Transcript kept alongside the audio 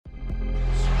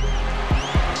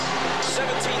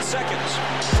seconds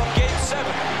from Game 7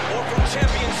 or from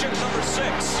championship number 6.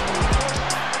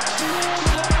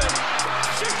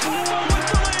 Chicago with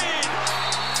the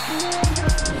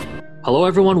lead! Hello,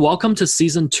 everyone. Welcome to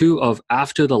Season 2 of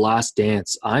After the Last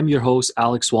Dance. I'm your host,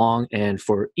 Alex Wong, and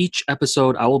for each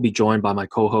episode, I will be joined by my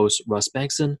co-host, Russ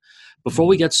Bankson. Before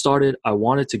we get started, I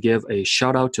wanted to give a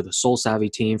shout-out to the Soul Savvy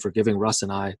team for giving Russ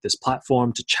and I this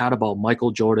platform to chat about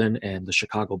Michael Jordan and the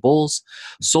Chicago Bulls.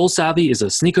 Soul Savvy is a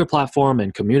sneaker platform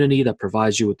and community that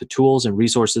provides you with the tools and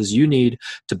resources you need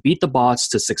to beat the bots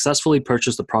to successfully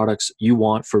purchase the products you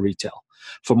want for retail.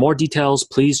 For more details,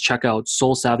 please check out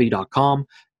soulsavvy.com,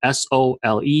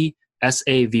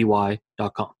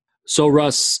 SOLESAVY.com. So,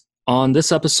 Russ, on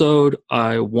this episode,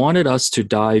 I wanted us to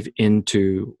dive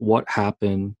into what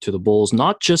happened to the Bulls,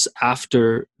 not just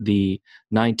after the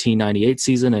 1998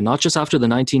 season and not just after the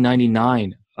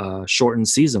 1999 shortened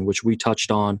season, which we touched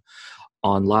on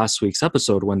last week's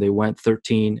episode when they went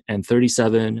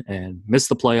 13-37 and missed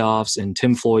the playoffs in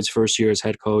Tim Floyd's first year as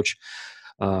head coach.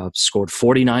 Scored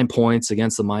 49 points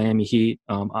against the Miami Heat.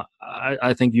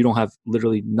 I think you don't have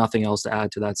literally nothing else to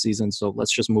add to that season, so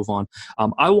let's just move on.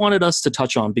 I wanted us to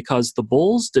touch on, because the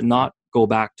Bulls did not go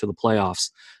back to the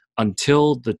playoffs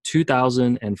until the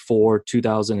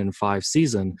 2004-2005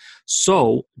 season.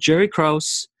 So Jerry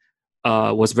Krause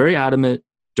was very adamant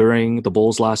during the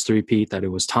Bulls' last three-peat that it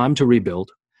was time to rebuild.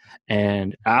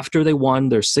 And after they won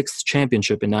their sixth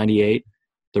championship in 98,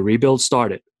 the rebuild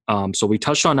started. So we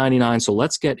touched on 99, so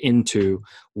let's get into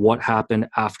what happened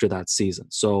after that season.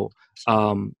 So,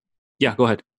 yeah, go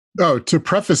ahead. Oh, to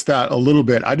preface that a little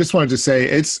bit, I just wanted to say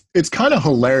it's kind of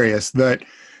hilarious that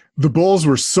the Bulls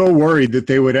were so worried that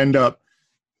they would end up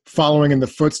following in the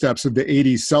footsteps of the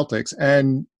 80s Celtics.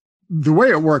 And the way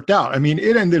it worked out, I mean,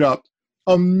 it ended up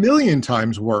a million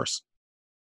times worse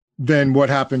than what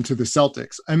happened to the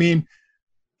Celtics. I mean,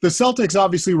 the Celtics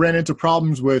obviously ran into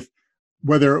problems with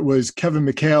whether it was Kevin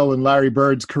McHale and Larry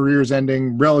Bird's careers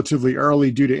ending relatively early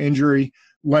due to injury,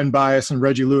 Len Bias and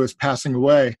Reggie Lewis passing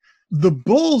away. The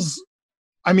Bulls,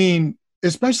 I mean,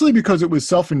 especially because it was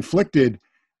self-inflicted,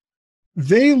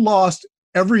 they lost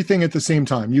everything at the same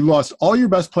time. You lost all your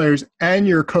best players and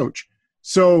your coach.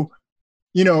 So,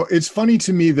 you know, it's funny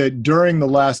to me that during The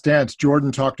Last Dance,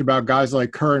 Jordan talked about guys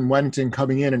like Kerr and Wennington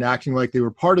coming in and acting like they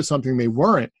were part of something they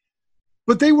weren't.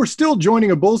 But they were still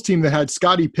joining a Bulls team that had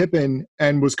Scottie Pippen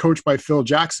and was coached by Phil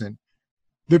Jackson.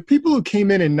 The people who came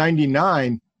in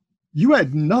 99, you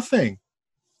had nothing.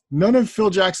 None of Phil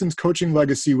Jackson's coaching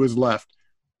legacy was left.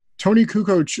 Tony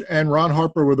Kukoc and Ron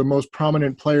Harper were the most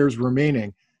prominent players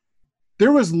remaining.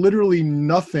 There was literally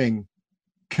nothing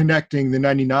connecting the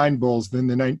 99 Bulls to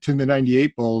the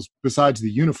 98 Bulls besides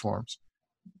the uniforms.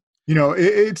 You know,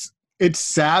 it's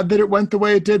sad that it went the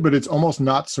way it did, but it's almost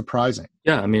not surprising.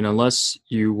 Yeah, I mean, unless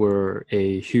you were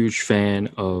a huge fan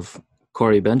of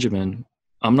Corey Benjamin,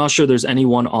 I'm not sure there's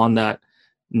anyone on that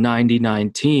 99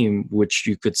 team which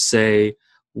you could say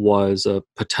was a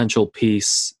potential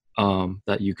piece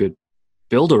that you could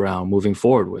build around moving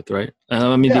forward with, right?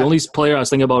 I mean, The only player I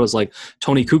was thinking about is like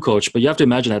Tony Kukoc, but you have to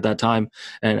imagine at that time,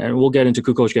 and we'll get into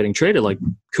Kukoc getting traded, like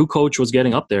Kukoc was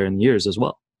getting up there in years as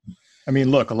well. I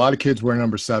mean, look, a lot of kids wear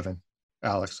number 7.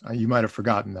 Alex, you might have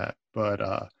forgotten that. But,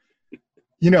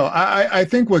 you know, I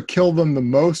think what killed them the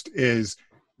most is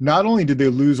not only did they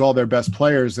lose all their best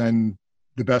players and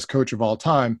the best coach of all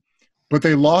time, but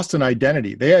they lost an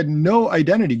identity. They had no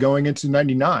identity going into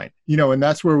 99, you know, and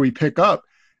that's where we pick up.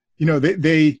 You know,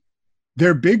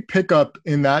 their big pickup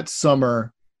in that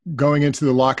summer going into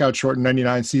the lockout shortened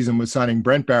 99 season was signing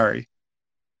Brent Barry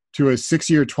to a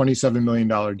 6-year, $27 million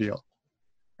deal.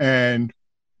 And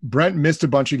Brent missed a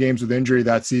bunch of games with injury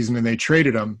that season, and they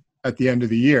traded him at the end of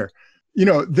the year. You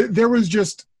know, there was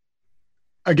just,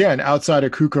 again, outside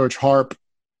of Kukoc, Harp,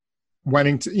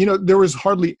 Wennington, you know, there was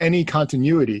hardly any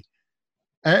continuity,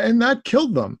 and that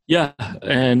killed them. Yeah,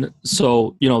 and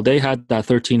so, you know, they had that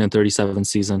 13-37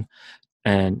 season,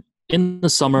 and in the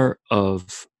summer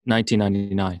of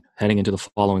 1999, heading into the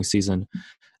following season,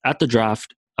 at the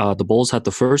draft, the Bulls had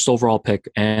the first overall pick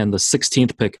and the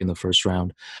 16th pick in the first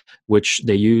round, which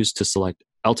they used to select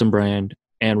Elton Brand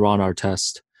and Ron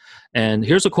Artest. And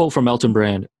here's a quote from Elton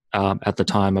Brand at the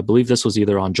time. I believe this was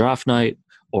either on draft night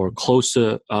or close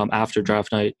to after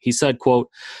draft night. He said, quote,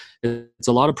 "It's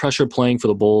a lot of pressure playing for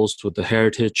the Bulls with the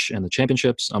heritage and the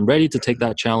championships. I'm ready to take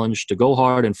that challenge, to go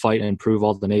hard and fight and prove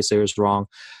all the naysayers wrong.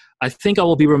 I think I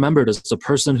will be remembered as the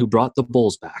person who brought the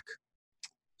Bulls back."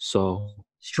 So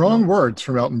strong words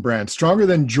from Elton Brand, stronger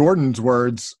than Jordan's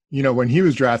words, you know, when he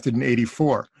was drafted in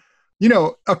 84. You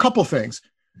know, a couple things.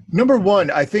 Number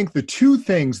one, I think the two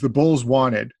things the Bulls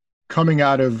wanted coming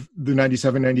out of the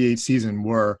 97-98 season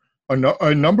were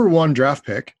a number one draft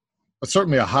pick,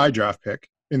 certainly a high draft pick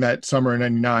in that summer of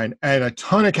 99, and a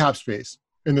ton of cap space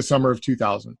in the summer of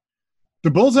 2000. The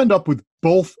Bulls end up with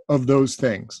both of those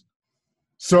things.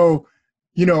 So,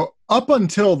 up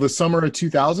until the summer of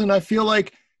 2000, I feel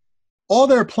like all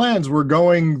their plans were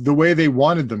going the way they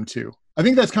wanted them to. I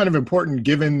think that's kind of important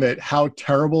given that how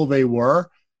terrible they were.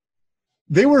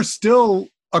 They were still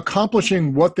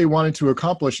accomplishing what they wanted to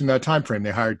accomplish in that time frame.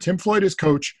 They hired Tim Floyd as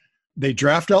coach. They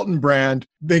draft Elton Brand.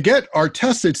 They get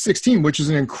Artest at 16, which is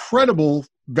an incredible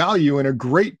value and a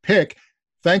great pick,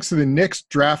 thanks to the Knicks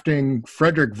drafting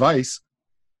Frederick Weiss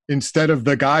instead of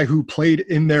the guy who played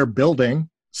in their building.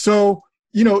 So,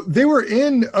 they were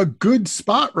in a good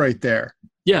spot right there.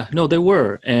 Yeah, no, they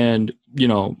were. And,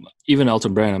 even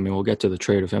Elton Brand, we'll get to the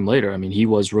trade of him later. He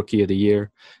was Rookie of the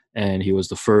Year, and he was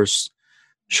the first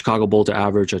Chicago Bull to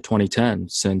average a 2010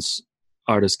 since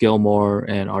Artis Gilmore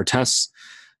and Artest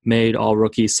made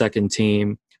all-rookie second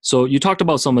team. So you talked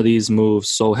about some of these moves.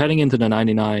 So heading into the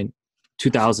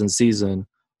 99-2000 season,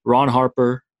 Ron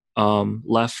Harper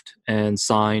left and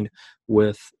signed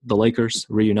with the Lakers,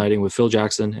 reuniting with Phil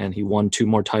Jackson, and he won 2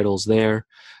 more titles there.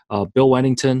 Bill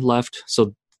Wennington left.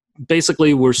 So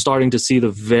basically we're starting to see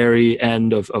the very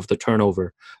end of the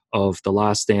turnover of the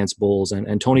Last Dance Bulls.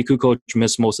 And Tony Kukoc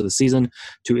missed most of the season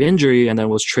to injury and then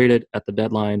was traded at the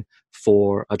deadline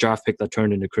for a draft pick that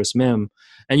turned into Chris Mim.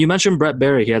 And you mentioned Brett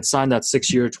Berry. He had signed that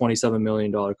 6-year, $27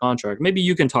 million contract. Maybe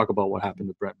you can talk about what happened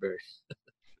to Brett Berry.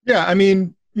 Yeah,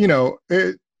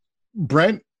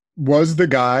 Brent was the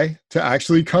guy to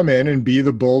actually come in and be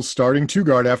the Bulls' starting 2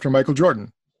 guard after Michael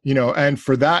Jordan. And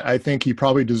for that, I think he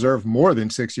probably deserved more than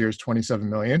 6 years, $27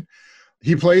 million.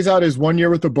 He plays out his 1 year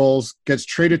with the Bulls, gets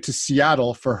traded to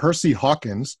Seattle for Hersey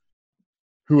Hawkins,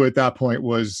 who at that point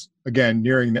was, again,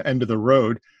 nearing the end of the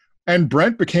road. And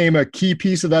Brent became a key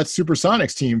piece of that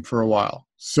Supersonics team for a while.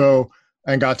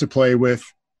 And got to play with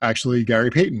actually Gary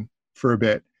Payton for a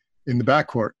bit in the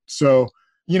backcourt. So,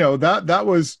 that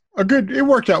was it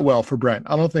worked out well for Brent.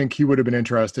 I don't think he would have been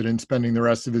interested in spending the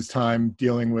rest of his time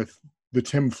dealing with the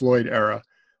Tim Floyd era.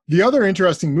 The other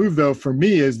interesting move, though, for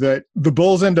me is that the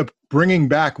Bulls end up bringing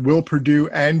back Will Perdue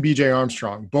and BJ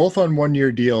Armstrong, both on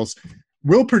 1-year deals.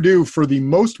 Will Perdue, for the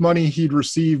most money he'd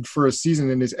received for a season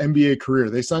in his NBA career,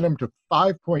 they signed him to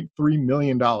 $5.3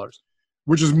 million,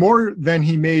 which is more than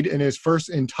he made in his first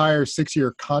entire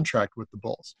 6-year contract with the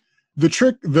Bulls.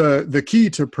 The key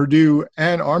to Perdue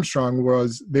and Armstrong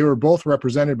was they were both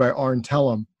represented by Arn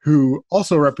Tellem, who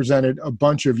also represented a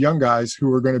bunch of young guys who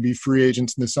were going to be free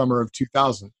agents in the summer of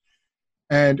 2000.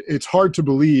 And it's hard to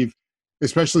believe,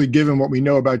 especially given what we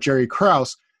know about Jerry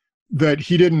Krause, that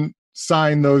he didn't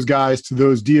sign those guys to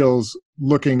those deals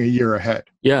looking a year ahead.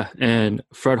 Yeah, and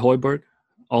Fred Hoiberg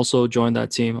also joined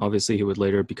that team. Obviously, he would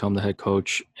later become the head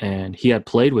coach, and he had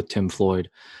played with Tim Floyd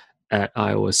at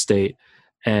Iowa State.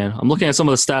 And I'm looking at some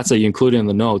of the stats that you included in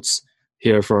the notes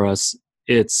here for us.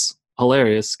 It's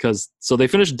hilarious because they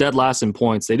finished dead last in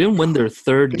points. They didn't win their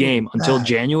 3rd game until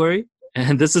January,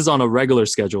 and this is on a regular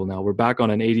schedule now. We're back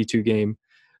on an 82-game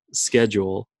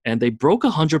schedule, and they broke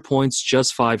 100 points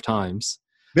just 5 times.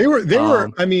 They were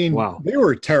wow. They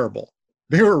were terrible.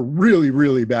 They were really,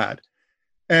 really bad.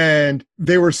 And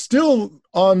they were still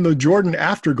on the Jordan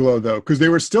afterglow, though, because they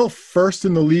were still first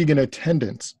in the league in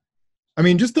attendance.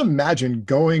 Just imagine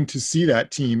going to see that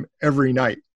team every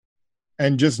night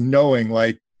and just knowing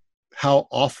how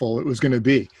awful it was going to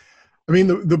be.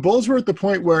 The Bulls were at the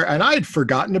point where, and I had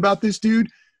forgotten about this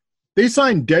dude, they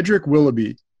signed Dedrick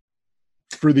Willoughby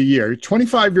for the year,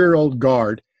 25-year-old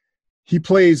guard. He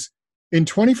plays in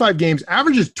 25 games,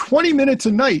 averages 20 minutes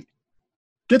a night,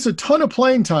 gets a ton of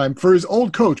playing time for his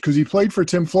old coach because he played for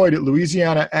Tim Floyd at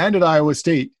Louisiana and at Iowa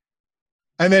State,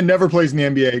 and then never plays in the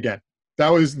NBA again. That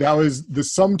was the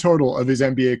sum total of his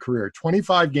NBA career.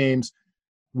 25 games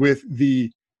with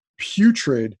the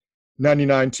putrid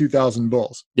 99-2000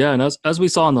 Bulls. Yeah, and as we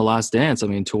saw in The Last Dance,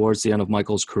 towards the end of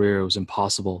Michael's career, it was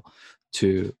impossible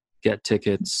to get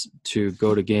tickets to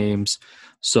go to games.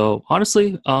 So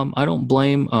honestly, I don't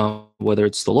blame whether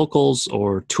it's the locals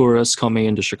or tourists coming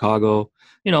into Chicago,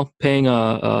 paying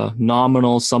a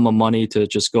nominal sum of money to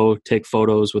just go take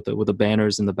photos with the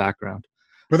banners in the background.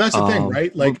 But that's the thing,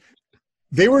 right?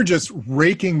 They were just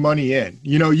raking money in.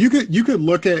 You could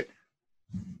look at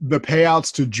the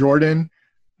payouts to Jordan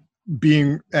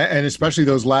being, and especially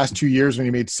those last 2 years when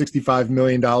he made $65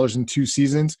 million in 2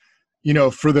 seasons,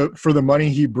 for the money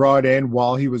he brought in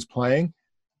while he was playing.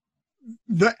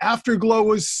 The afterglow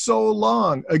was so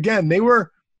long. Again,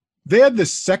 they had the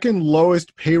second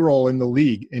lowest payroll in the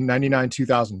league in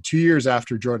 99-2000, 2 years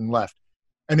after Jordan left.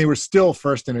 and they were still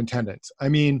first in attendance. I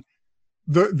mean,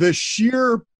 the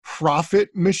sheer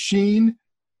profit machine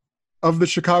of the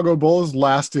Chicago Bulls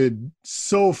lasted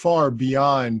so far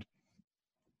beyond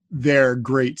their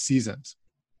great seasons.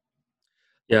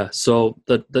 Yeah, so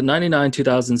the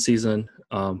 99-2000 season,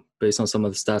 based on some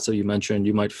of the stats that you mentioned,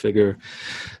 you might figure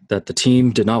that the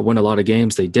team did not win a lot of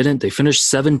games. They didn't. They finished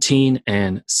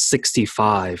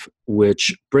 17-65,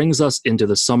 which brings us into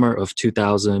the summer of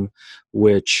 2000,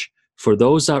 which for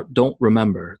those that don't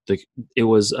remember, it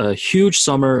was a huge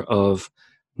summer of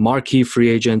marquee free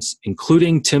agents,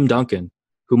 including Tim Duncan,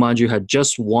 who, mind you, had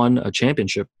just won a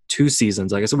championship 2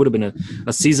 seasons. I guess it would have been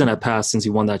a season had passed since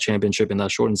he won that championship in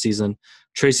that shortened season.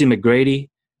 Tracy McGrady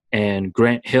and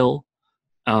Grant Hill,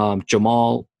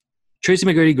 Tracy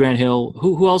McGrady, Grant Hill.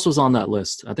 Who else was on that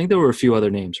list? I think there were a few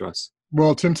other names, Russ.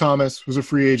 Well, Tim Thomas was a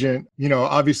free agent. You know,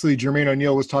 obviously Jermaine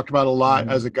O'Neal was talked about a lot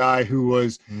as a guy who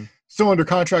was still under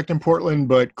contract in Portland,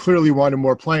 but clearly wanted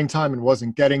more playing time and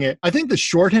wasn't getting it. I think the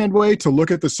shorthand way to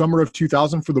look at the summer of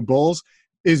 2000 for the Bulls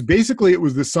is basically it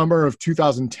was the summer of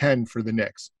 2010 for the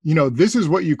Knicks. You know, this is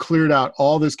what you cleared out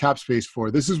all this cap space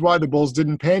for. This is why the Bulls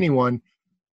didn't pay anyone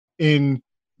in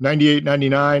 98,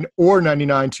 99 or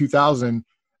 99, 2000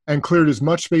 and cleared as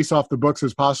much space off the books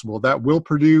as possible. That Will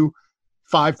Perdue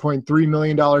 $5.3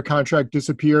 million contract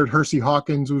disappeared. Hersey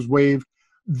Hawkins was waived.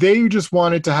 They just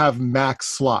wanted to have max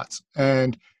slots.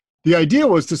 And the idea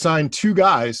was to sign 2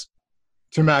 guys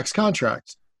to max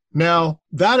contracts. Now,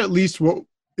 that at least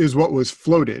is what was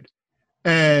floated.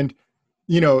 And,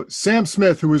 you know, Sam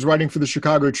Smith, who was writing for the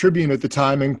Chicago Tribune at the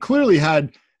time and clearly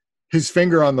had his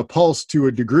finger on the pulse to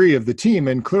a degree of the team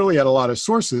and clearly had a lot of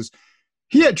sources,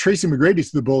 he had Tracy McGrady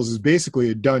to the Bulls as basically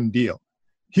a done deal.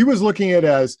 He was looking at it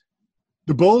as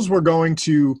the Bulls were going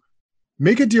to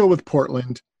make a deal with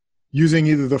Portland using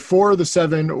either the 4 or the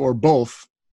 7 or both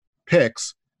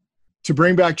picks to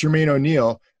bring back Jermaine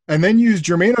O'Neal, and then use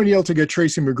Jermaine O'Neal to get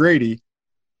Tracy McGrady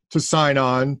to sign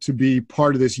on to be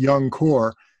part of this young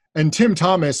core, and Tim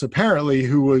Thomas, apparently,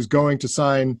 who was going to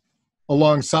sign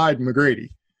alongside McGrady.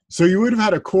 So you would have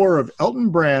had a core of Elton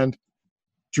Brand,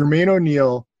 Jermaine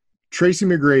O'Neal, Tracy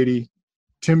McGrady,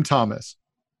 Tim Thomas.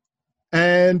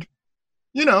 And,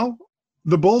 you know,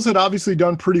 the Bulls had obviously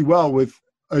done pretty well with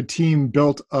a team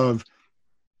built of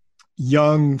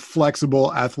young,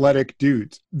 flexible, athletic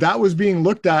dudes. That was being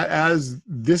looked at as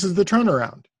this is the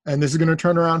turnaround, and this is going to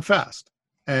turn around fast.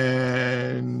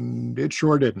 And it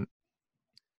sure didn't.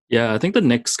 Yeah, I think the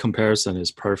Knicks comparison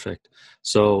is perfect.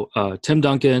 So Tim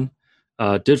Duncan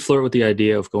did flirt with the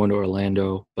idea of going to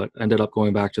Orlando, but ended up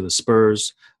going back to the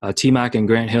Spurs. T-Mac and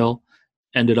Grant Hill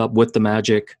ended up with the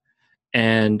Magic.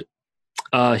 And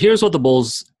here's what the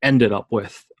Bulls ended up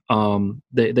with.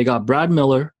 They got Brad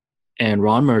Miller and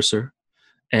Ron Mercer.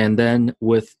 And then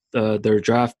with their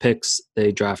draft picks,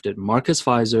 they drafted Marcus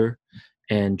Fizer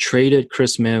and traded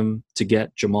Chris Mim to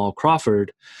get Jamal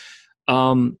Crawford.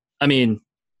 I mean,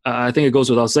 I think it goes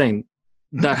without saying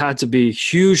that had to be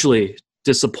hugely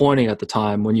disappointing at the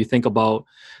time when you think about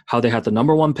how they had the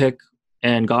number 1 pick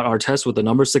and got Artest with the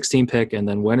number 16 pick and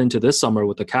then went into this summer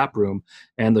with the cap room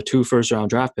and the 2 first-round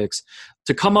draft picks.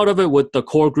 To come out of it with the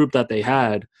core group that they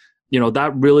had, you know,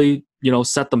 that really, you know,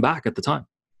 set them back at the time.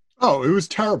 Oh, it was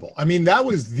terrible. I mean, that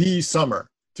was the summer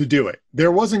to do it.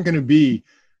 There wasn't going to be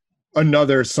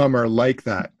another summer like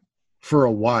that for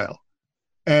a while.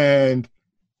 And,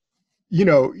 you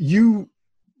know, you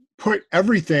put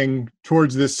everything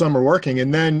towards this summer working.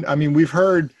 And then, I mean, we've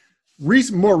heard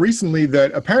more recently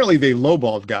that apparently they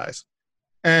lowballed guys.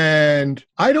 And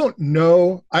I don't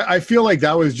know. I feel like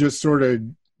that was just sort of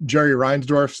Jerry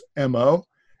Reinsdorf's MO.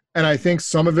 And I think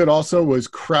some of it also was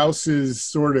Krause's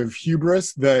sort of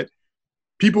hubris that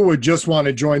people would just want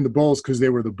to join the Bulls because they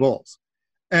were the Bulls.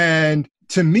 And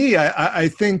to me, I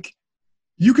think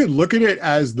you could look at it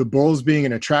as the Bulls being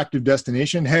an attractive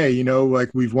destination. Hey, you know,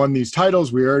 like we've won these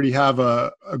titles. We already have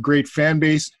a great fan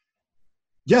base.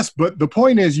 Yes, but the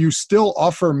point is you still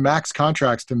offer max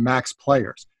contracts to max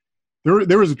players.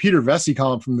 There was a Peter Vesey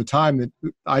column from the time that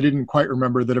I didn't quite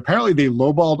remember that apparently they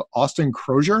lowballed Austin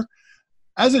Crozier.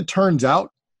 As it turns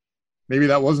out, maybe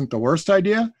that wasn't the worst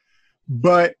idea.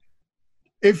 But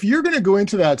if you're going to go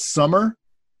into that summer,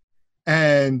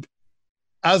 and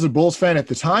as a Bulls fan at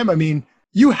the time, I mean,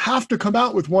 you have to come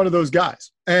out with one of those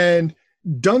guys. And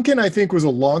Duncan, I think, was a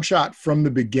long shot from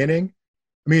the beginning.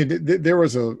 I mean, there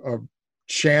was a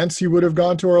chance he would have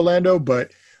gone to Orlando,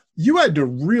 but you had to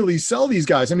really sell these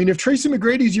guys. I mean, if Tracy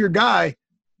McGrady's your guy,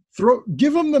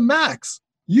 give him the max.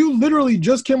 You literally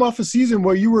just came off a season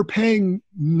where you were paying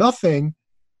nothing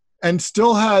and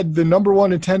still had the number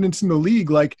 1 attendance in the league.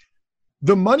 Like,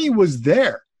 the money was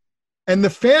there. and the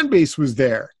fan base was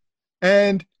there.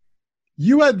 And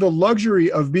you had the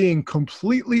luxury of being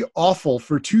completely awful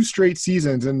for 2 straight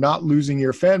seasons and not losing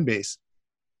your fan base.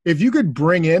 If you could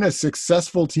bring in a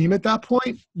successful team at that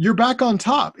point, you're back on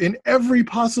top in every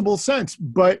possible sense.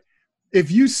 But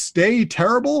if you stay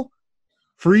terrible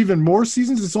for even more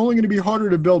seasons, it's only going to be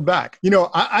harder to build back.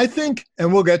 I think,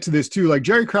 and we'll get to this too, like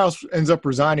Jerry Krause ends up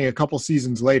resigning a couple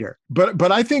seasons later.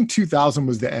 But I think 2000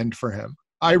 was the end for him.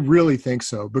 I really think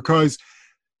so, because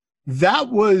that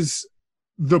was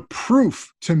the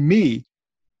proof to me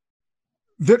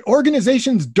that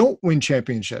organizations don't win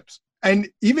championships. And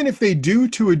even if they do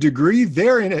to a degree,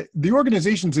 the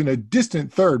organization's in a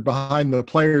distant third behind the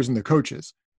players and the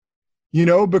coaches,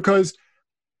 because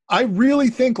I really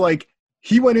think like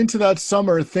he went into that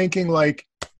summer thinking like,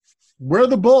 we're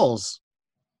the Bulls.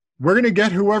 We're going to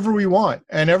get whoever we want.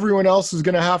 And everyone else is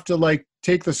going to have to like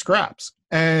take the scraps.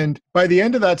 And by the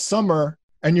end of that summer,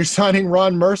 and you're signing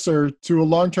Ron Mercer to a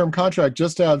long-term contract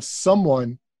just to have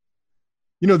someone,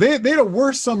 they had a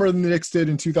worse summer than the Knicks did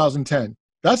in 2010.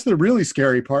 That's the really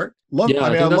scary part.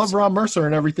 I love Ron Mercer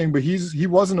and everything, but he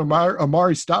wasn't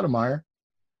Amari Stoudemire.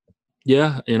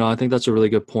 Yeah, I think that's a really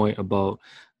good point about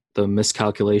the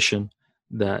miscalculation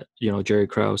that, Jerry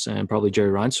Krause and probably Jerry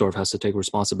Reinsdorf has to take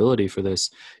responsibility for this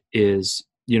is,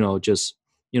 just,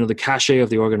 the cachet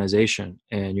of the organization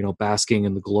and, basking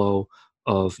in the glow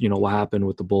of, what happened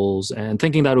with the Bulls and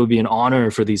thinking that it would be an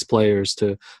honor for these players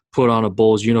to put on a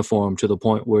Bulls uniform to the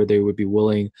point where they would be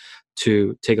willing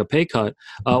to take a pay cut.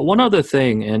 One other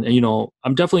thing, and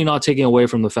I'm definitely not taking away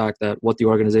from the fact that what the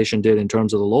organization did in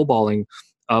terms of the lowballing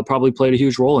probably played a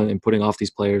huge role in putting off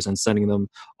these players and sending them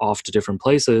off to different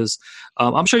places.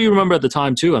 I'm sure you remember at the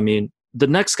time too. I mean, the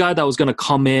next guy that was going to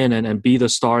come in and be the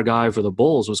star guy for the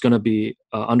Bulls was going to be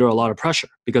under a lot of pressure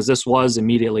because this was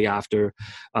immediately after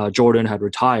Jordan had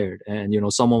retired and,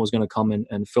 someone was going to come in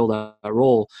and fill that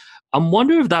role. I'm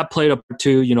wondering if that played a part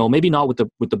too, maybe not with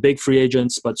the big free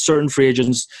agents, but certain free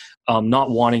agents not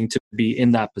wanting to be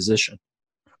in that position.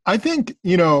 I think,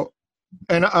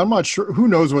 and I'm not sure, who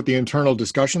knows what the internal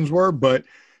discussions were, but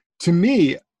to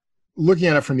me, looking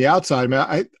at it from the outside,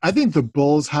 man, I think the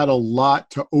Bulls had a lot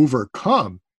to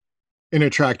overcome in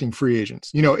attracting free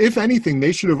agents. If anything,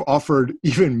 they should have offered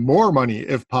even more money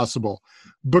if possible,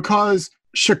 because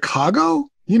Chicago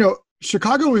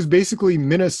is basically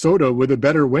Minnesota with a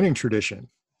better winning tradition.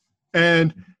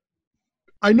 And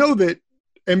I know that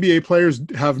NBA players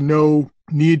have no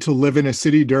need to live in a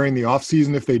city during the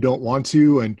offseason if they don't want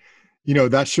to. And,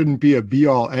 that shouldn't be a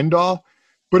be-all, end-all.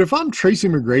 But if I'm Tracy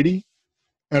McGrady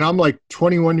and I'm like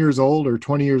 21 years old or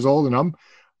 20 years old and I'm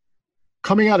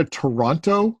coming out of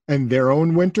Toronto and their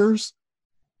own winters,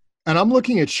 and I'm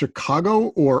looking at Chicago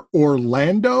or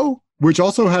Orlando, which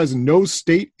also has no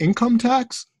state income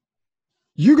tax,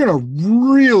 you're going to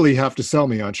really have to sell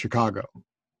me on Chicago.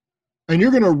 And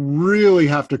you're going to really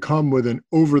have to come with an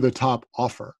over-the-top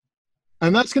offer.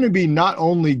 And that's going to be not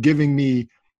only giving me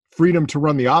freedom to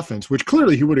run the offense, which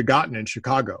clearly he would have gotten in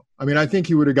Chicago. I mean, I think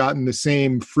he would have gotten the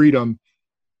same freedom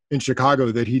in Chicago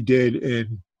that he did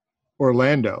in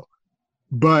Orlando.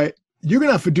 But you're going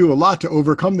to have to do a lot to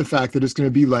overcome the fact that it's going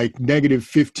to be like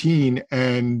 -15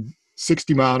 and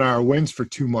 60-mile-an-hour winds for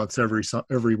 2 months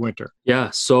every winter. Yeah,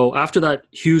 so after that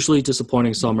hugely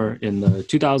disappointing summer in the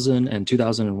 2000 and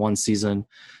 2001 season,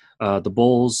 the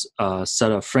Bulls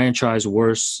set a franchise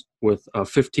worst with a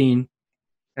 15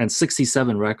 and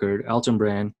 67 record. Elton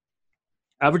Brand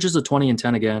averages a 20 and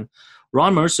 10 again.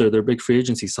 Ron Mercer, their big free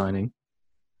agency signing,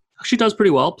 actually does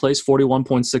pretty well, plays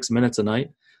 41.6 minutes a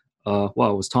night.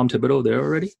 Wow, was Tom Thibodeau there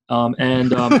already?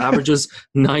 And averages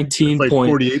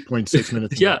 48.6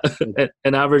 minutes. Yeah,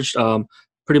 and averaged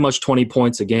pretty much 20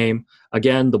 points a game.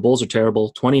 Again, the Bulls are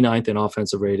terrible, 29th in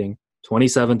offensive rating,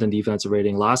 27th in defensive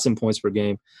rating, last in points per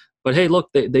game. But hey, look,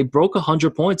 they broke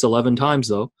 100 points 11 times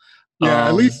though. Yeah,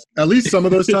 at least some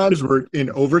of those times were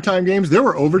in overtime games. There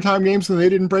were overtime games when they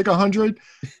didn't break 100.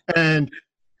 And,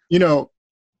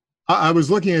 I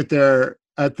was looking at the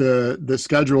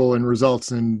schedule and results,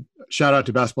 and shout out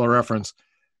to Basketball Reference.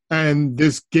 And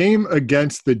this game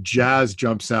against the Jazz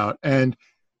jumps out. And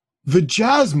the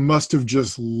Jazz must have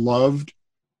just loved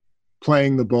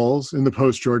playing the Bulls in the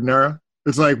post-Jordan era.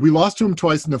 It's like we lost to them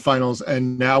twice in the finals,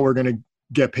 and now we're going to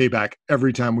get payback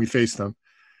every time we face them.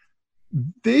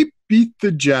 They beat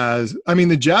the Jazz. I mean,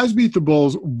 the Jazz beat the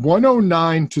Bulls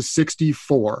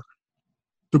 109-64.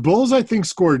 The Bulls, I think,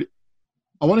 scored,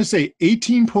 I want to say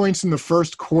 18 points in the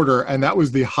first quarter, and that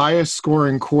was the highest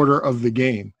scoring quarter of the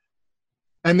game.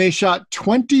 And they shot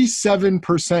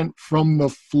 27% from the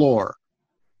floor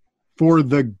for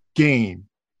the game.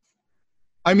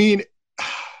 I mean,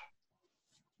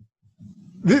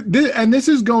 And this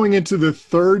is going into the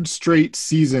third straight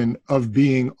season of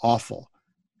being awful.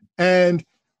 And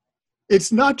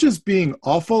it's not just being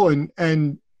awful.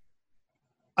 And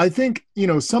I think,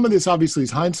 some of this obviously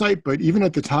is hindsight, but even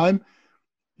at the time,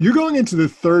 you're going into the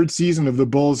third season of the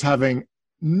Bulls having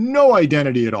no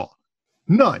identity at all.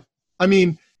 None. I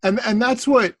mean, and that's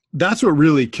what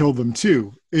really killed them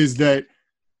too, is that,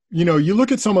 you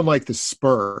look at someone like the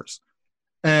Spurs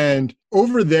and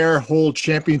over their whole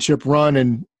championship run,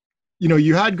 and,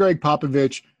 you had Greg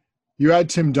Popovich, you had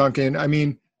Tim Duncan. I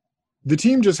mean, the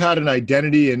team just had an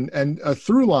identity and a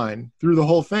through line through the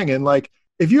whole thing. And like,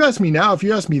 if you ask me now, if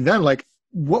you ask me then, like,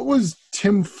 what was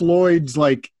Tim Floyd's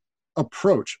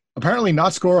approach? Apparently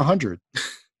not score 100.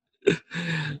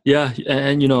 Yeah.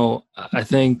 And, I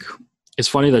think it's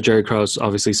funny that Jerry Krause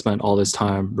obviously spent all this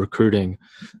time recruiting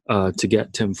to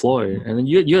get Tim Floyd. And then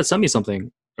you had sent me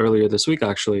something earlier this week,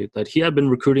 actually, that he had been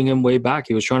recruiting him way back.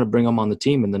 He was trying to bring him on the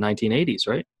team in the 1980s,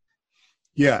 right?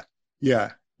 Yeah.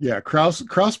 Krause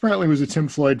apparently was a Tim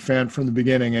Floyd fan from the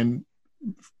beginning, and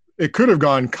it could have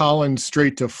gone Collins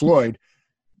straight to Floyd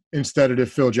instead of to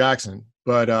Phil Jackson.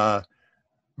 But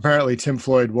apparently Tim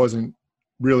Floyd wasn't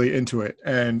really into it.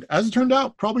 And as it turned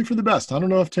out, probably for the best. I don't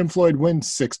know if Tim Floyd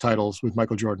wins 6 titles with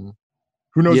Michael Jordan.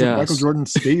 Who knows if Michael Jordan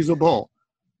stays a Bull.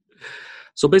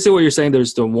 So basically what you're saying,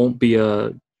 there won't be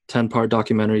a 10-part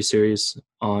documentary series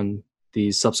on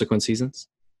these subsequent seasons?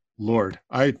 Lord,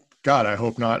 I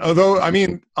hope not. Although, I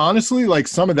mean, honestly,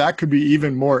 some of that could be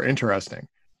even more interesting.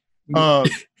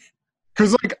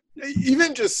 Because,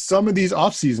 even just some of these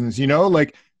off seasons,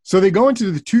 so they go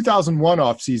into the 2001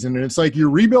 off season, and it's like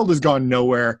your rebuild has gone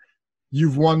nowhere.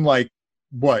 You've won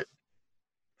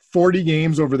 40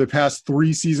 games over the past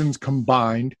 3 seasons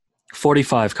combined.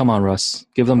 45. Come on, Russ.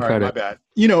 Give them credit. My bad.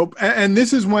 And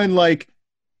this is when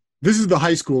this is the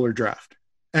high schooler draft,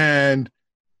 and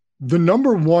the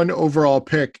number 1 overall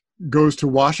pick goes to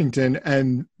Washington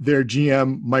and their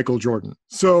GM, Michael Jordan.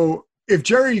 So if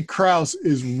Jerry Krause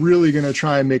is really going to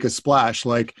try and make a splash,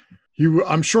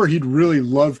 I'm sure he'd really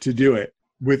love to do it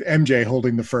with MJ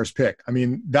holding the first pick. I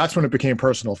mean, that's when it became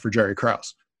personal for Jerry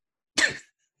Krause.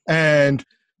 And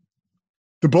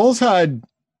the Bulls had,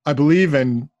 I believe,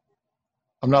 and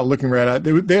I'm not looking right at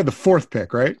it, they had the 4th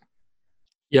pick, right?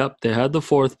 Yep, they had the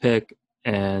 4th pick,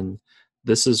 and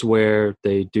this is where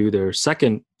they do their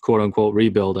second quote-unquote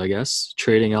rebuild, I guess,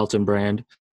 trading Elton Brand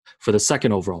for the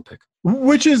 2nd overall pick.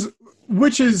 Which is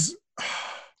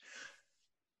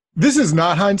this is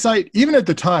not hindsight. Even at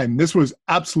the time, this was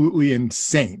absolutely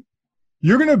insane.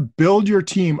 You're going to build your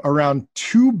team around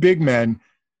 2 big men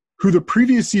who the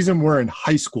previous season were in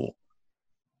high school.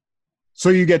 So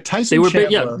you get Tyson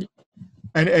Chandler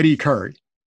and Eddie Curry.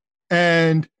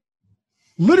 And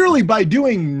literally by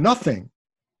doing nothing,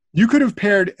 you could have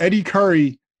paired Eddie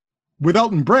Curry with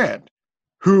Elton Brand,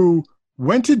 who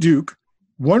went to Duke,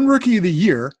 won Rookie of the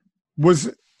Year, was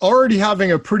already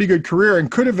having a pretty good career, and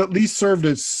could have at least served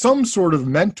as some sort of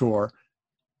mentor,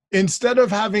 instead of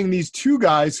having these 2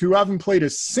 guys who haven't played a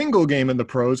single game in the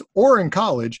pros or in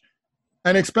college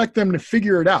and expect them to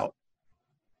figure it out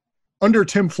under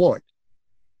Tim Floyd.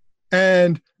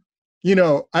 And,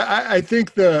 I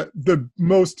think the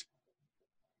most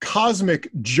cosmic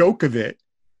joke of it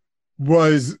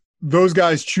was those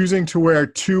guys choosing to wear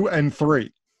 2 and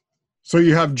 3. So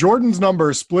you have Jordan's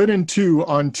number split in 2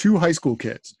 on 2 high school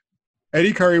kids.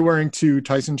 Eddie Curry wearing 2,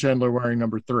 Tyson Chandler wearing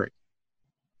number 3.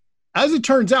 As it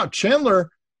turns out, Chandler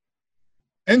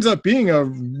ends up being a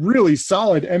really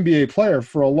solid NBA player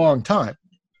for a long time.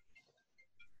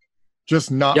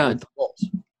 Just not with the Bulls.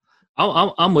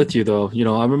 I'm with you, though.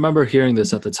 I remember hearing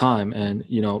this at the time, and,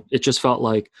 it just felt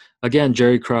like, again,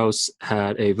 Jerry Krause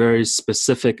had a very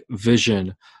specific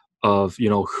vision of,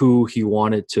 who he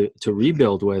wanted to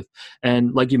rebuild with.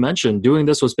 And like you mentioned, doing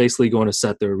this was basically going to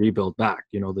set their rebuild back.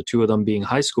 The 2 of them being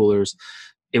high schoolers,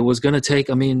 it was going to take,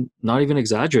 not even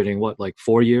exaggerating,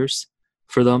 4 years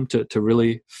for them to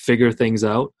really figure things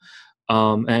out.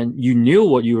 And you knew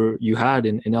what you had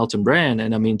in Elton Brand.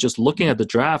 And just looking at the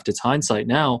draft, it's hindsight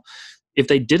now. If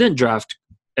they didn't draft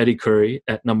Eddie Curry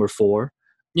at number 4,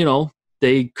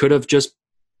 they could have just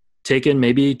taken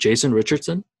maybe Jason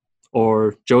Richardson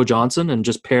or Joe Johnson and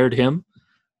just paired him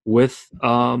with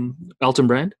Elton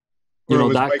Brand.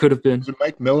 That could have been. Was it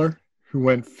Mike Miller who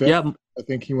went 5th? Yeah. I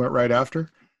think he went right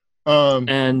after.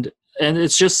 And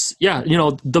it's just,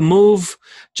 the move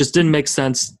just didn't make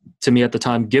sense to me at the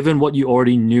time, given what you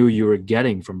already knew you were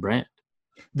getting from Brand.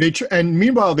 And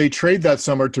meanwhile, they trade that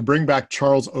summer to bring back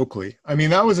Charles Oakley.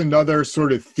 That was another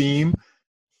sort of theme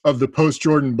of the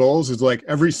post-Jordan Bulls, is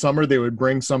every summer they would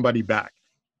bring somebody back.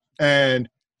 And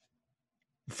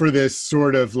for this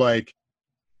sort of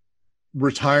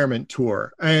retirement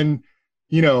tour. And,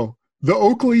 you know, the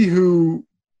Oakley who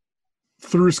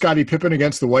threw Scottie Pippen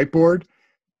against the whiteboard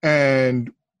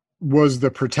and was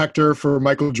the protector for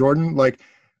Michael Jordan, like,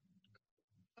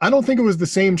 I don't think it was the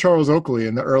same Charles Oakley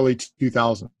in the early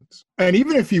 2000s. And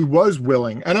even if he was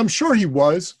willing, and I'm sure he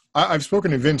was, I've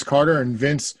spoken to Vince Carter, and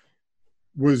Vince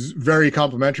was very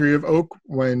complimentary of Oak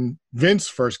when Vince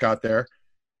first got there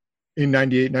in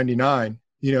 98, 99,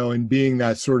 you know, and being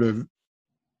that sort of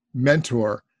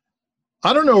mentor.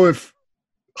 I don't know if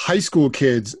high school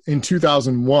kids in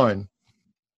 2001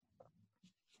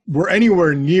 were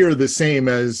anywhere near the same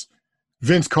as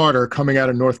Vince Carter coming out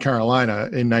of North Carolina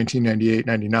in 1998,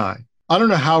 99. I don't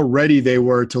know how ready they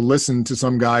were to listen to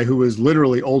some guy who was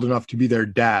literally old enough to be their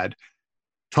dad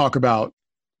talk about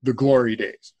the glory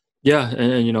days. Yeah,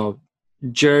 and you know,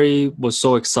 Jerry was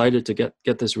so excited to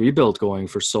get this rebuild going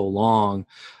for so long.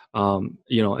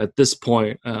 You know, at this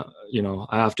point, you know,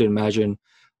 I have to imagine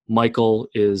Michael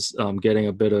is getting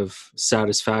a bit of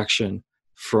satisfaction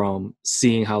from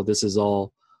seeing how this is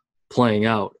all playing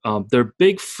out. Their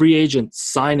big free agent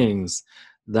signings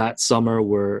that summer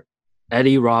were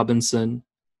Eddie Robinson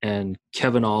and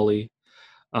Kevin Ollie.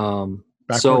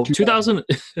 So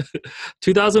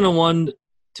 2001,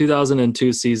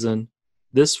 2002 season,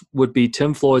 this would be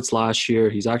Tim Floyd's last year.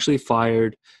 He's actually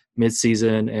fired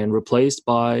midseason and replaced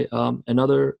by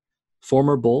another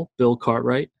former Bull, Bill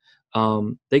Cartwright.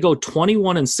 They go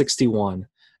 21-61.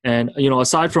 And, you know,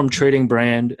 aside from trading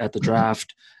Brand at the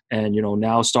draft and, you know,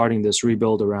 now starting this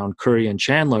rebuild around Curry and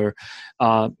Chandler,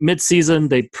 midseason,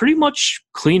 they pretty much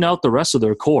clean out the rest of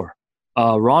their core.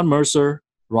 Ron Mercer,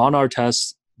 Ron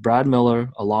Artest, Brad Miller,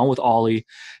 along with Ollie,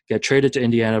 get traded to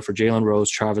Indiana for Jalen Rose,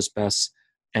 Travis Best,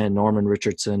 and Norman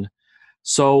Richardson.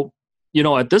 So, you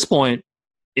know, at this point,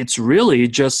 it's really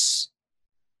just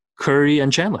Curry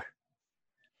and Chandler.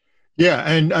 Yeah,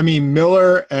 and I mean,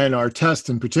 Miller and Artest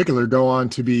in particular go on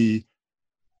to be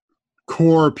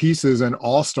core pieces and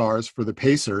all-stars for the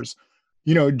Pacers.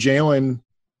 You know, Jalen,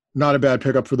 not a bad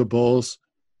pickup for the Bulls.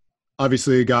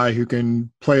 Obviously a guy who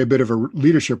can play a bit of a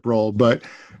leadership role. But,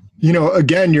 you know,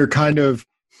 again, you're kind of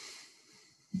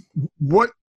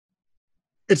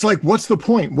it's like, what's the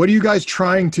point? What are you guys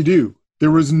trying to do?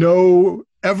 There was no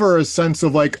ever a sense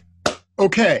of like,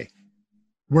 okay,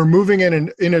 we're moving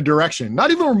in a direction.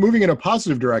 Not even we're moving in a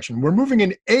positive direction. We're moving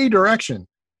in a direction.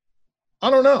 I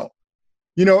don't know.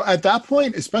 You know, at that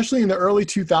point, especially in the early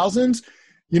 2000s,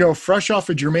 you know, fresh off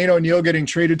of Jermaine O'Neal getting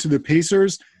traded to the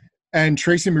Pacers and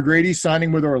Tracy McGrady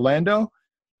signing with Orlando,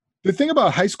 the thing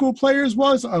about high school players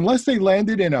was, unless they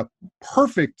landed in a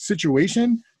perfect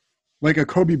situation, like a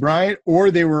Kobe Bryant,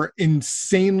 or they were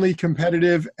insanely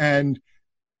competitive and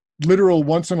literal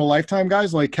once-in-a-lifetime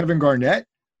guys like Kevin Garnett,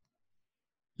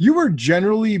 you were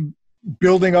generally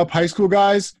building up high school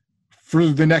guys for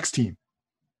the next team,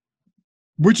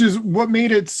 which is what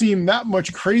made it seem that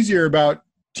much crazier about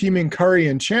teaming Curry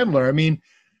and Chandler. I mean,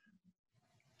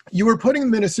 you were putting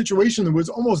them in a situation that was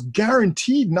almost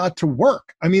guaranteed not to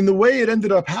work. I mean, the way it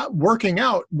ended up working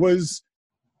out was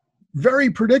very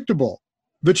predictable.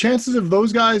 The chances of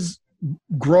those guys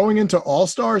growing into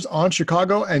all-stars on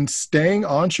Chicago and staying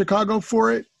on Chicago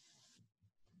for it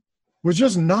was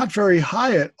just not very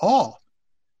high at all.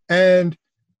 And,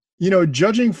 you know,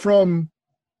 judging from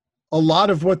a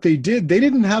lot of what they did, they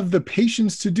didn't have the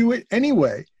patience to do it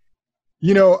anyway.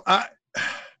 You know,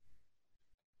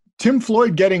 Tim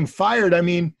Floyd getting fired, I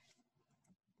mean,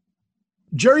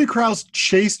 Jerry Krause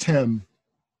chased him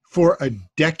for a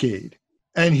decade,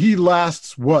 and he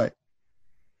lasts, what,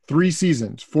 3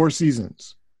 seasons, 4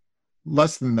 seasons,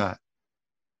 less than that.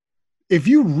 If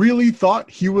you really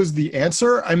thought he was the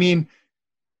answer, I mean,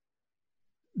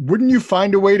 wouldn't you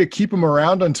find a way to keep him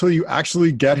around until you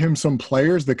actually get him some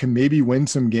players that can maybe win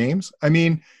some games? I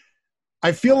mean,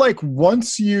 I feel like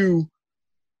once you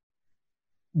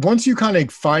kind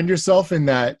of find yourself in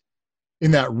that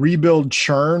rebuild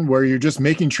churn where you're just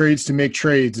making trades to make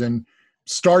trades and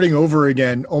starting over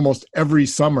again almost every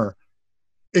summer,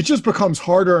 it just becomes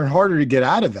harder and harder to get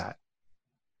out of that.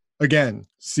 Again,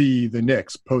 see the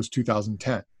Knicks post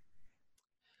 2010.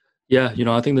 Yeah, you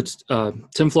know, I think that's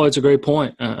Tim Floyd's a great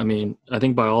point. I mean, I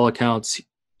think by all accounts,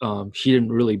 he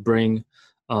didn't really bring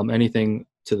anything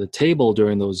to the table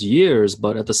during those years.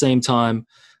 But at the same time,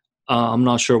 I'm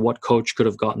not sure what coach could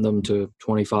have gotten them to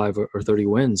 25 or 30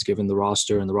 wins, given the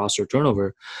roster and the roster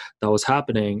turnover that was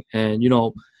happening. And, you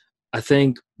know, I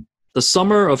think the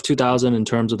summer of 2000 in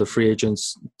terms of the free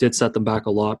agents did set them back a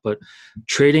lot. But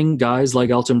trading guys like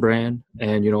Elton Brand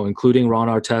and, you know, including Ron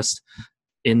Artest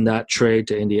in that trade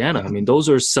to Indiana, I mean, those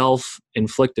are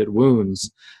self-inflicted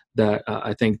wounds that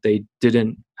I think they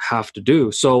didn't have to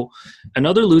do. So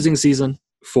another losing season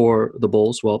for the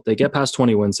Bulls. Well, they get past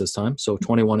 20 wins this time, so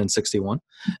 21-61.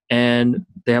 And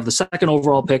they have the second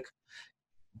overall pick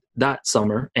that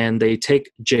summer, and they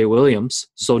take Jay Williams.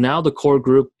 So now the core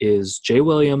group is Jay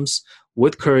Williams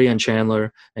with Curry and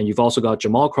Chandler, and you've also got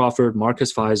Jamal Crawford,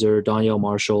 Marcus Fizer, Donyell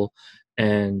Marshall,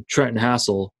 and Trenton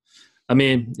Hassel. I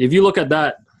mean, if you look at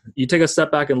that, you take a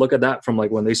step back and look at that from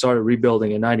like when they started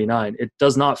rebuilding in 99, it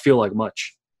does not feel like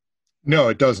much. No,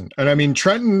 it doesn't. And I mean,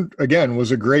 Trenton, again,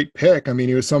 was a great pick. I mean,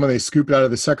 he was someone they scooped out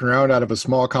of the second round out of a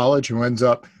small college who ends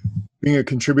up being a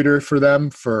contributor for them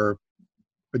for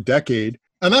a decade.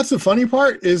 And that's the funny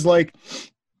part is like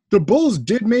the Bulls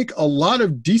did make a lot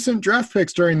of decent draft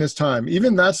picks during this time.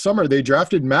 Even that summer, they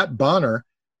drafted Matt Bonner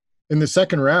in the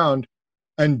second round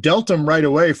and dealt him right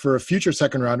away for a future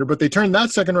second rounder, but they turned that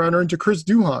second rounder into Chris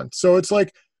Duhon. So it's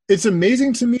like, it's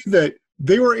amazing to me that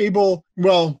they were able,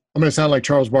 well, I'm going to sound like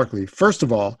Charles Barkley. First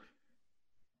of all,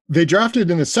 they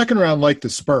drafted in the second round like the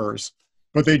Spurs,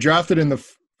 but they drafted in the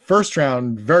first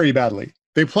round very badly.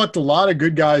 They plucked a lot of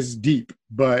good guys deep,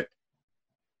 but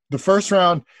the first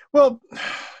round, well,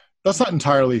 that's not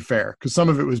entirely fair because some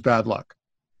of it was bad luck.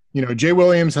 You know, Jay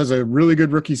Williams has a really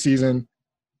good rookie season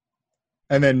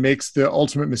and then makes the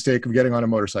ultimate mistake of getting on a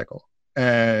motorcycle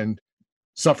and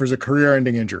suffers a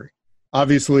career-ending injury.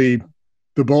 Obviously,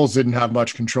 the Bulls didn't have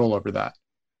much control over that.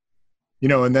 You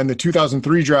know, and then the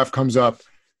 2003 draft comes up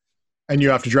and you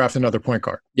have to draft another point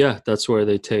guard. Yeah, that's where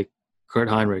they take Kurt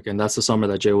Heinrich, and that's the summer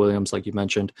that Jay Williams, like you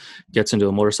mentioned, gets into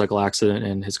a motorcycle accident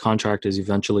and his contract is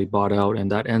eventually bought out,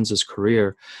 and that ends his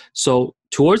career. So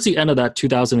towards the end of that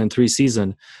 2003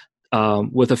 season,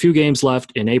 with a few games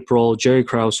left in April, Jerry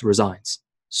Krause resigns.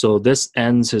 So this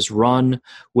ends his run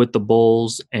with the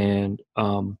Bulls, and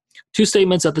two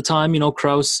statements at the time, you know,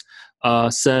 Krause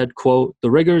said, quote, "The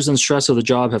rigors and stress of the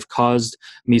job have caused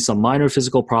me some minor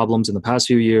physical problems in the past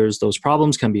few years. Those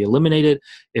problems can be eliminated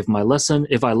if I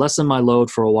lessen my load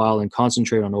for a while and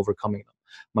concentrate on overcoming them.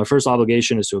 My first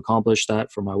obligation is to accomplish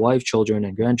that for my wife, children,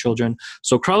 and grandchildren."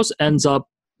 So Krause ends up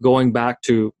going back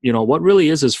to, you know, what really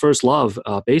is his first love,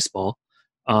 baseball.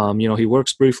 You know, he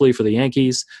works briefly for the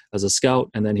Yankees as a scout,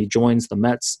 and then he joins the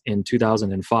Mets in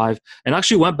 2005 and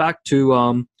actually went back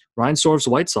to Reinsdorf's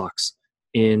White Sox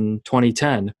in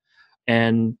 2010,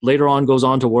 and later on goes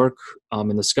on to work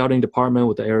in the scouting department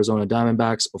with the Arizona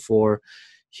Diamondbacks before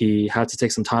he had to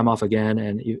take some time off again.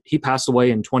 And he passed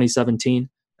away in 2017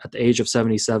 at the age of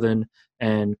 77.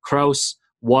 And Krause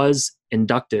was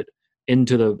inducted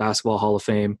into the Basketball Hall of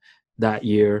Fame that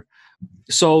year.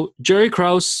 So Jerry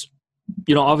Krause,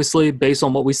 you know, obviously based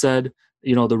on what we said,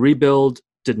 you know, the rebuild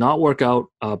did not work out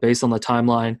based on the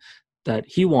timeline that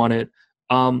he wanted.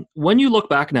 When you look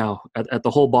back now at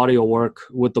the whole body of work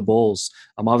with the Bulls,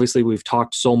 obviously we've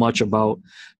talked so much about,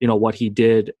 you know, what he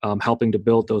did helping to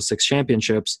build those 6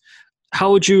 championships.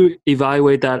 How would you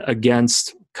evaluate that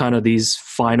against kind of these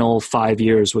final 5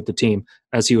 years with the team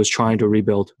as he was trying to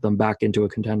rebuild them back into a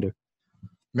contender?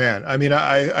 Man, I mean,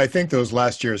 I think those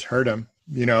last years hurt him.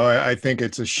 You know, I think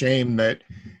it's a shame that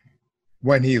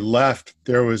when he left,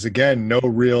 there was, again, no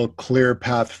real clear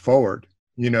path forward.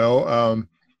 You know,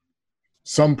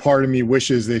 some part of me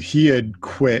wishes that he had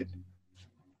quit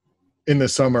in the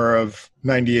summer of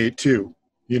 98 too,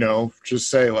 you know, just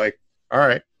say like, all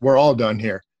right, we're all done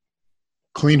here.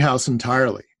 Clean house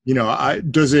entirely. You know, I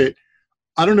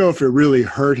don't know if it really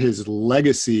hurt his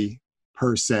legacy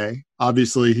per se.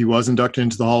 Obviously he was inducted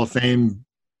into the Hall of Fame,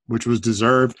 which was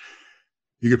deserved.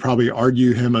 You could probably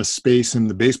argue him a space in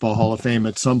the Baseball Hall of Fame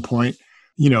at some point.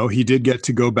 You know, he did get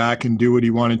to go back and do what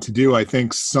he wanted to do. I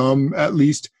think some at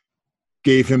least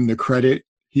gave him the credit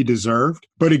he deserved.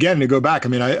 But again, to go back, I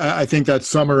mean, I think that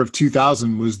summer of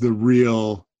 2000 was the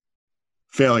real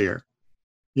failure.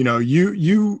 You know,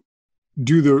 you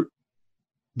do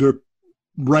the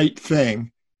right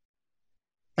thing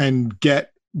and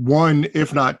get one,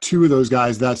 if not two of those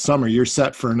guys that summer, you're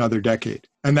set for another decade.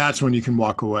 And that's when you can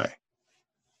walk away.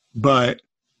 But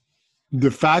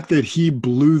the fact that he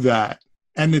blew that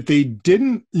and that they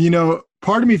didn't, you know,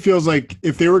 part of me feels like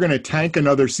if they were going to tank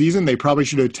another season, they probably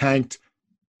should have tanked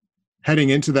heading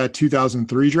into that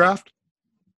 2003 draft.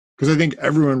 Because I think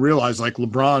everyone realized like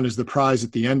LeBron is the prize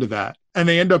at the end of that. And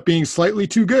they end up being slightly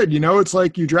too good. You know, it's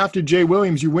like you drafted Jay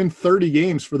Williams, you win 30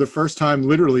 games for the first time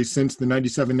literally since the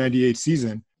 97-98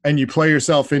 season. And you play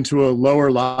yourself into a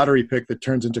lower lottery pick that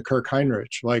turns into Kirk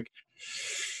Heinrich. Like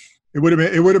it would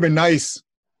have been nice,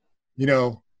 you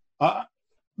know,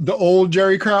 the old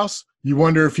Jerry Krause. You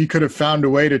wonder if he could have found a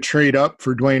way to trade up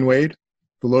for Dwayne Wade,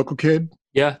 the local kid.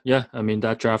 Yeah. I mean,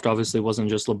 that draft obviously wasn't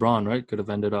just LeBron, right? Could have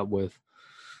ended up with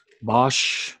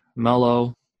Bosh,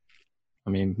 Melo. I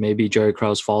mean, maybe Jerry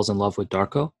Krause falls in love with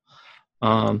Darko.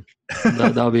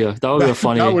 That would be a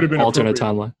funny that would have been alternate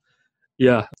timeline.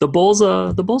 Yeah, the Bulls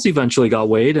eventually got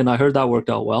Wade, and I heard that worked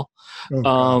out well.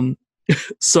 Oh,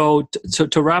 so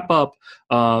to wrap up,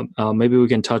 maybe we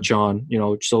can touch on,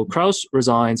 so Krause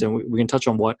resigns, and we can touch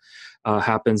on what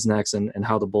happens next and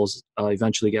how the Bulls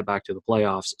eventually get back to the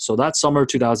playoffs. So that summer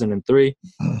 2003,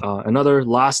 another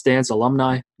Last Dance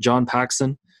alumni, John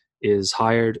Paxson, is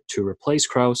hired to replace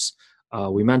Krause.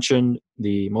 We mentioned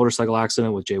the motorcycle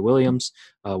accident with Jay Williams.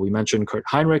 We mentioned Kurt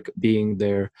Heinrich being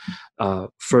their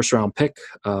first-round pick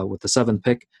with the 7th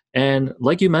pick. And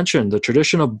like you mentioned, the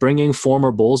tradition of bringing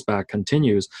former Bulls back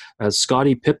continues as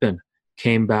Scottie Pippen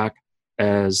came back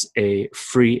as a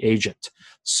free agent.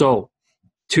 So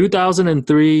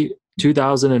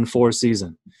 2003-2004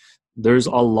 season, there's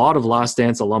a lot of Last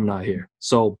Dance alumni here.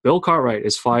 So Bill Cartwright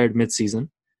is fired midseason.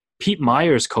 Pete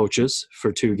Myers coaches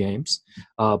for 2 games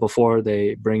before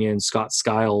they bring in Scott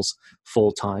Skiles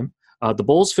full-time. The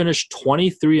Bulls finished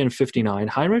 23-59.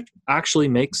 Heinrich actually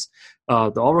makes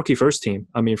the all-rookie first team.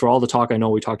 I mean, for all the talk I know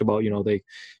we talked about,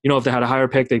 if they had a higher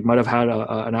pick, they might have had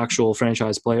an actual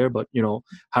franchise player. But,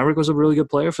 Heinrich was a really good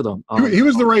player for them. He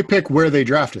was the right pick where they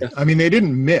drafted. Yeah. I mean, they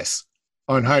didn't miss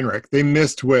on Heinrich. They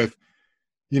missed with,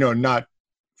 not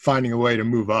finding a way to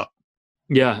move up.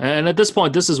 Yeah, and at this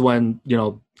point, this is when,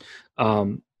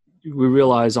 we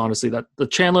realize, honestly, that the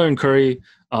Chandler and Curry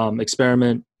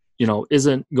experiment,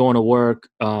 isn't going to work.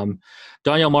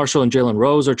 Donyell Marshall and Jalen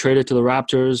Rose are traded to the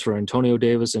Raptors for Antonio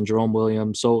Davis and Jerome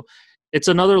Williams. So it's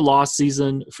another lost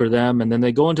season for them. And then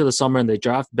they go into the summer and they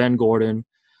draft Ben Gordon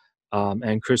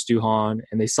and Chris Duhon,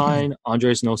 and they sign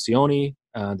Andres Nocioni.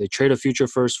 They trade a future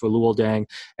first for Luol Deng.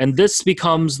 And this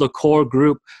becomes the core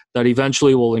group that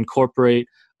eventually will incorporate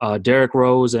Derrick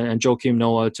Rose and Joakim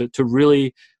Noah to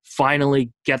really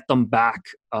finally get them back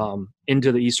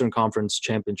into the Eastern Conference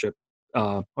Championship,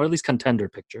 or at least contender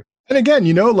picture. And again,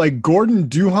 like Gordon,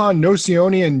 Duhon,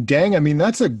 Nocioni, and Deng, I mean,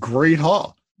 that's a great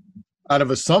haul out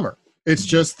of a summer. It's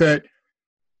just that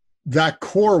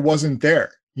core wasn't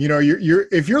there.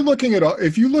 If you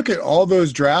look at all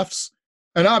those drafts,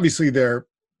 and obviously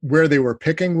where they were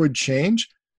picking would change,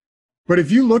 but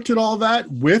if you looked at all that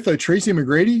with a Tracy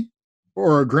McGrady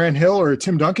or a Grant Hill or a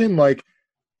Tim Duncan, like,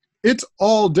 it's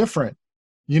all different.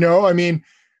 I mean,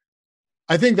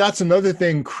 I think that's another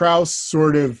thing Krause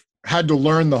sort of had to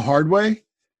learn the hard way,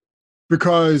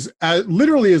 because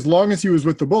literally as long as he was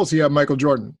with the Bulls, he had Michael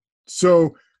Jordan.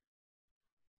 So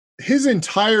his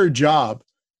entire job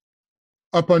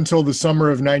up until the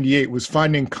summer of 98 was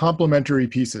finding complementary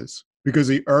pieces, because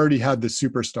he already had the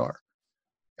superstar.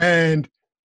 And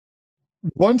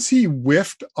once he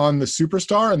whiffed on the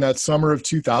superstar in that summer of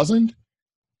 2000,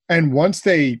 and once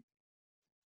they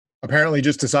apparently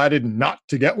just decided not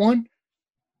to get one,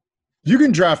 you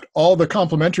can draft all the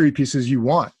complementary pieces you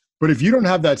want. But if you don't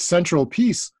have that central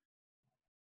piece,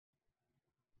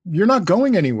 you're not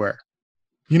going anywhere.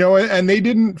 And they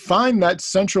didn't find that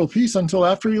central piece until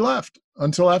after he left,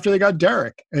 until after they got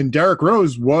Derrick. And Derrick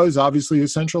Rose was obviously a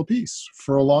central piece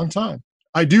for a long time.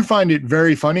 I do find it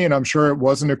very funny, and I'm sure it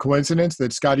wasn't a coincidence,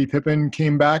 that Scottie Pippen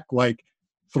came back like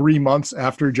 3 months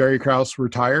after Jerry Krause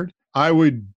retired. I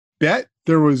would bet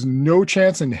there was no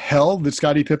chance in hell that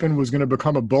Scottie Pippen was going to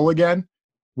become a Bull again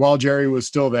while Jerry was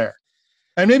still there.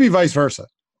 And maybe vice versa.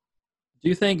 Do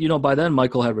you think, by then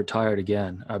Michael had retired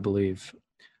again, I believe.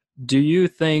 Do you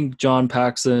think John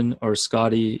Paxson or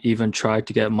Scottie even tried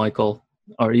to get Michael,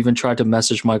 or even tried to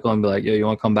message Michael and be like, yo, you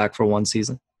want to come back for one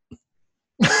season?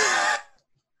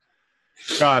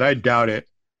 God, I doubt it.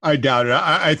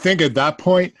 I think at that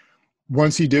point,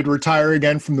 once he did retire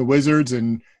again from the Wizards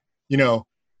and,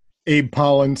 Abe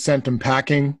Pollin sent him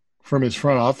packing from his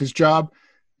front office job,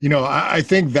 I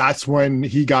think that's when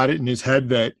he got it in his head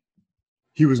that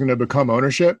he was going to become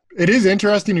ownership. It is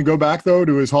interesting to go back, though,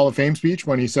 to his Hall of Fame speech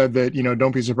when he said that,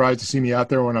 don't be surprised to see me out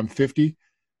there when I'm 50.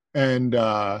 And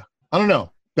I don't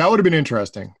know. That would have been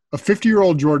interesting. A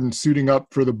 50-year-old Jordan suiting up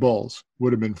for the Bulls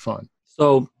would have been fun.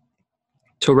 So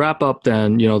to wrap up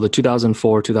then, the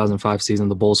 2004-2005 season,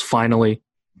 the Bulls finally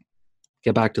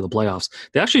get back to the playoffs.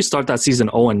 They actually start that season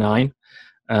 0-9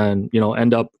 and,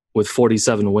 end up with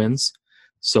 47 wins.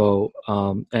 So,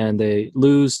 and they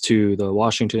lose to the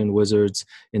Washington Wizards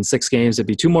in 6 games. It'd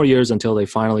be 2 more years until they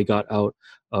finally got out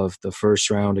of the first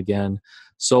round again.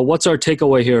 So what's our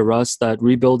takeaway here, Russ, that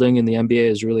rebuilding in the NBA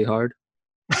is really hard?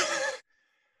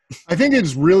 I think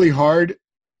it's really hard,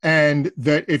 and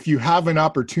that if you have an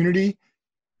opportunity,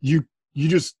 you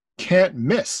just can't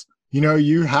miss.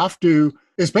 You have to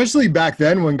Especially back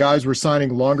then when guys were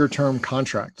signing longer term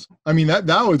contracts. I mean, that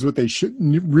was what they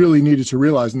really needed to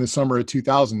realize in the summer of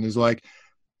 2000 is like,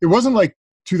 it wasn't like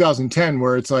 2010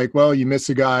 where it's like, well, you miss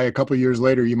a guy a couple of years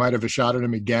later, you might have a shot at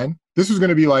him again. This was going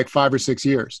to be like 5 or 6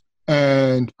 years.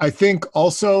 And I think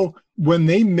also when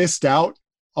they missed out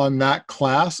on that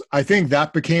class, I think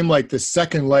that became like the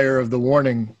second layer of the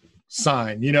warning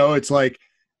sign. You know, it's like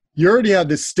you already had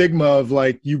this stigma of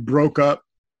like you broke up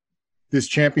this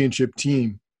championship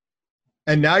team.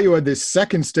 And now you had this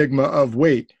second stigma of,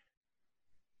 wait,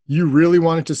 you really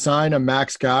wanted to sign a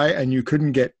max guy and you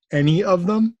couldn't get any of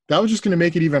them? That was just going to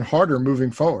make it even harder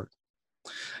moving forward.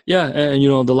 Yeah, and, you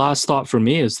know, the last thought for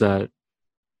me is that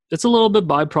it's a little bit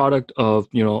byproduct of,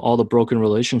 you know, all the broken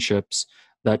relationships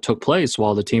that took place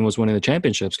while the team was winning the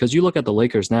championships. Because you look at the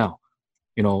Lakers now,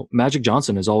 you know, Magic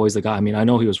Johnson is always the guy. I mean, I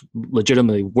know he was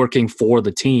legitimately working for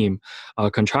the team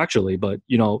contractually, but,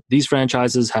 you know, these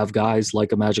franchises have guys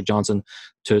like a Magic Johnson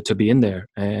to be in there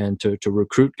and to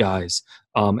recruit guys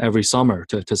every summer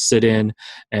to sit in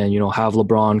and, you know, have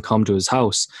LeBron come to his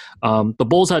house. The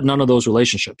Bulls had none of those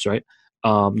relationships, right?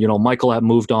 You know, Michael had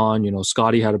moved on. You know,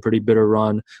 Scottie had a pretty bitter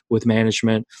run with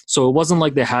management. So it wasn't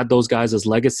like they had those guys as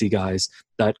legacy guys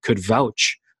that could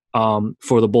vouch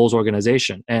for the Bulls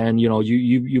organization. And, you know,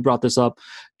 you brought this up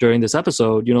during this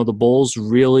episode. You know, the Bulls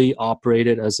really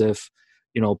operated as if,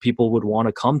 you know, people would want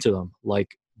to come to them like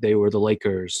they were the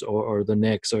Lakers or the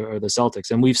Knicks or the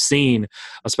Celtics. And we've seen,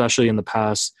 especially in the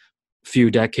past few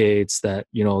decades, that,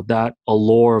 you know, that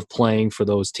allure of playing for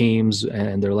those teams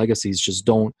and their legacies just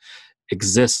don't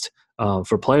exist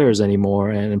for players anymore.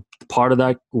 And part of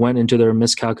that went into their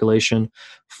miscalculation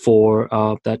for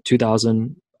that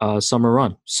 2000 summer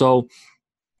run. So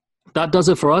that does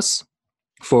it for us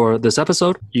for this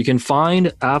episode. You can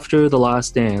find After the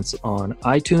Last Dance on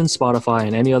iTunes, Spotify,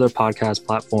 and any other podcast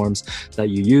platforms that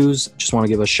you use. Just want to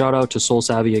give a shout out to Soul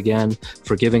Savvy again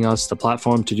for giving us the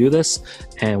platform to do this,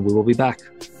 and we will be back.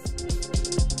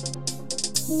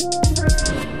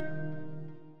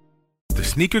 The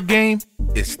sneaker game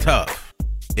is tough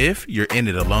if you're in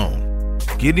it alone.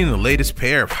 Getting the latest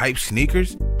pair of hype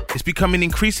sneakers is becoming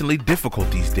increasingly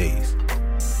difficult these days.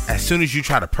 As soon as you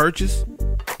try to purchase,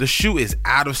 the shoe is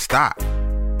out of stock.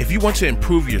 If you want to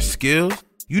improve your skills,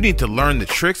 you need to learn the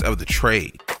tricks of the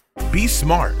trade. Be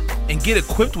smart and get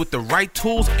equipped with the right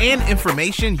tools and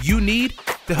information you need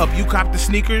to help you cop the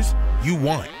sneakers you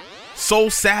want. Soul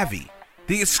Savvy,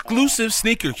 the exclusive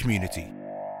sneaker community